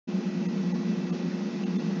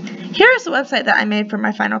Here is the website that I made for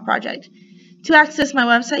my final project. To access my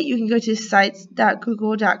website, you can go to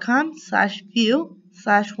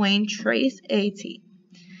sites.google.com/view/WayneTraceAT.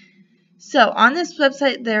 So on this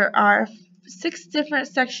website, there are 6 different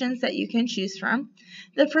sections that you can choose from.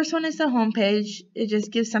 The first one is the home page. It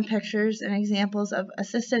just gives some pictures and examples of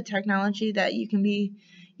assistive technology that you can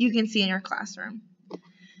see in your classroom.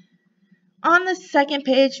 On the second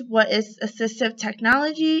page, what is assistive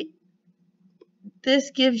technology?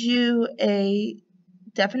 This gives you a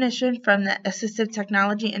definition from the Assistive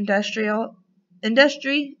Technology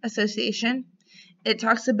Industry Association. It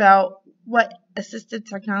talks about what assistive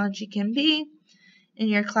technology can be in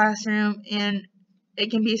your classroom, and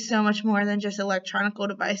it can be so much more than just electronic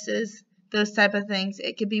devices, those type of things.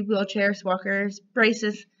 It could be wheelchairs, walkers,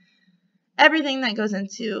 braces, everything that goes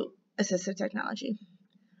into assistive technology.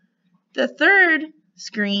 The third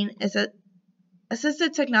screen is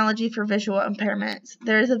assistive technology for visual impairments.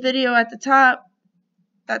 There is a video at the top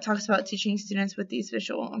that talks about teaching students with these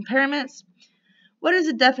visual impairments. What is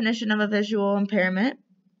the definition of a visual impairment?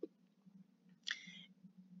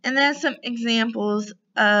 And then some examples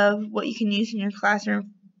of what you can use in your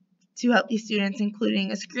classroom to help these students,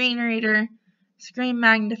 including a screen reader, screen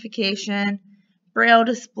magnification, braille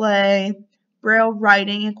display, braille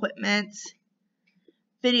writing equipment,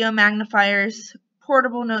 video magnifiers,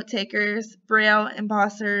 portable note takers, braille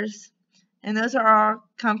embossers, and those are all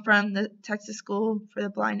come from the Texas School for the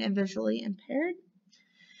Blind and Visually Impaired.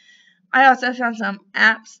 I also found some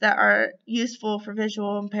apps that are useful for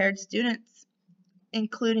visual impaired students,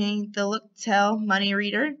 including the LookTel Money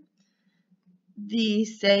Reader, the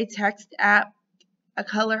Say Text app, a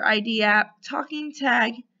Color ID app, Talking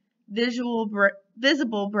Tag, Visible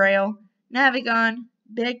Braille, Navigon,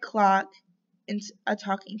 Big Clock, and a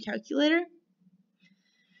talking calculator.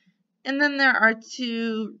 And then there are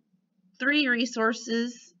 3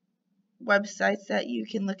 resources, websites that you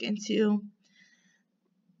can look into.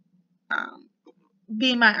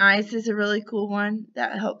 Be My Eyes is a really cool one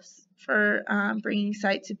that helps for bringing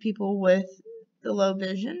sight to people with the low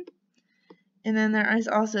vision. And then there is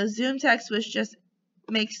also ZoomText, which just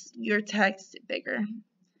makes your text bigger.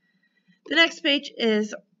 The next page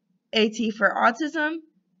is AT for Autism.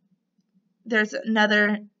 There's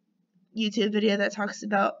another YouTube video that talks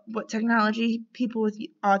about what technology people with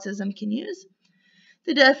autism can use.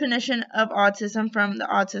 The definition of autism from the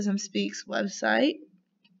Autism Speaks website.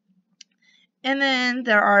 And then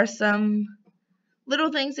there are some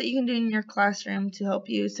little things that you can do in your classroom to help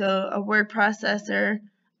you. So a word processor,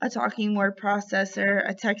 a talking word processor,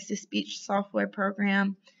 a text-to-speech software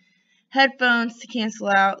program, headphones to cancel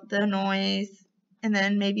out the noise, and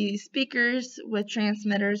then maybe speakers with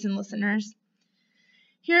transmitters and listeners.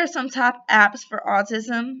 Here are some top apps for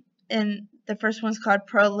autism, and the first one's called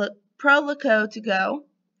Proloco to Go.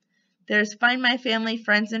 There's Find My Family,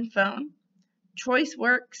 Friends, and Phone,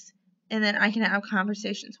 ChoiceWorks, and then I Can Have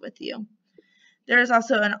Conversations with You. There is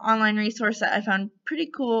also an online resource that I found pretty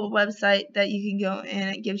cool website that you can go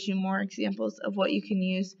and it gives you more examples of what you can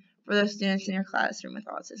use for those students in your classroom with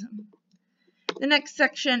autism. The next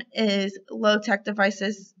section is low-tech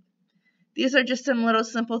devices. These are just some little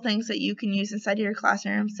simple things that you can use inside of your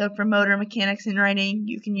classroom. So for motor mechanics and writing,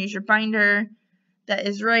 you can use your binder that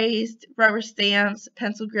is raised, rubber stamps,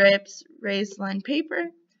 pencil grips, raised line paper.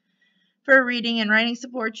 For reading and writing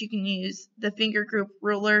support, you can use the finger group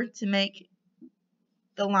ruler to make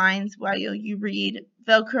the lines while you read,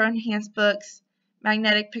 Velcro enhanced books,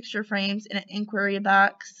 magnetic picture frames, and an inquiry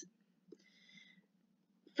box.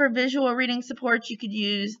 For visual reading support, you could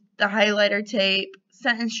use the highlighter tape,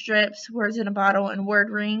 sentence strips, words in a bottle, and word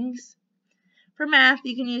rings. For math,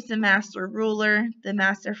 you can use the master ruler, the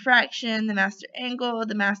master fraction, the master angle,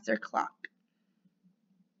 the master clock.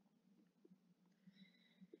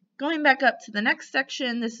 Going back up to the next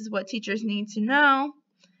section, this is what teachers need to know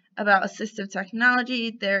about assistive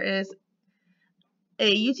technology. There is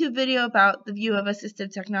a YouTube video about the view of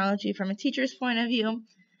assistive technology from a teacher's point of view.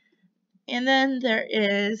 And then there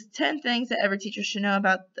is 10 things that every teacher should know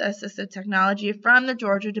about the assistive technology from the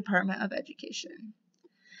Georgia Department of Education.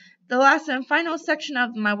 The last and final section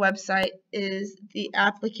of my website is the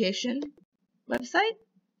application website,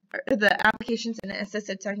 or the applications in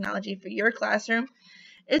assistive technology for your classroom.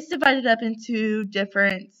 It's divided up into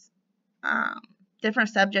different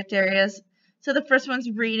subject areas. So the first one's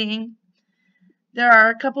reading. There are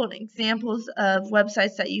a couple of examples of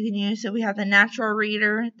websites that you can use. So we have the Natural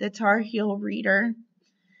Reader, the Tar Heel Reader,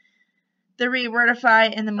 the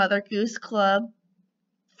Rewordify, and the Mother Goose Club.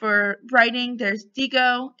 For writing, there's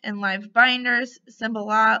Digo and Live Binders,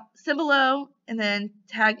 Symbolo, and then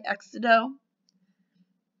Tag Exodo.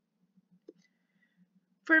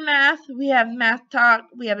 for math, we have Math Talk,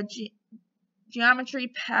 we have a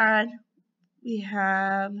geometry pad, we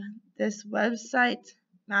have this website,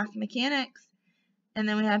 Math Mechanics, and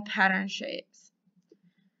then we have pattern shapes.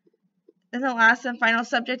 And the last and final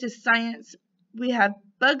subject is science. We have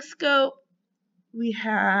BugScope, we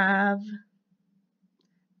have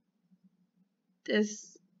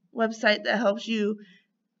this website that helps you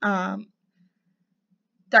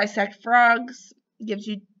dissect frogs, gives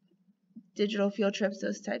you digital field trips,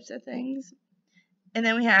 those types of things. And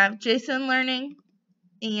then we have JSON Learning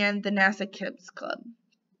and the NASA Kids Club.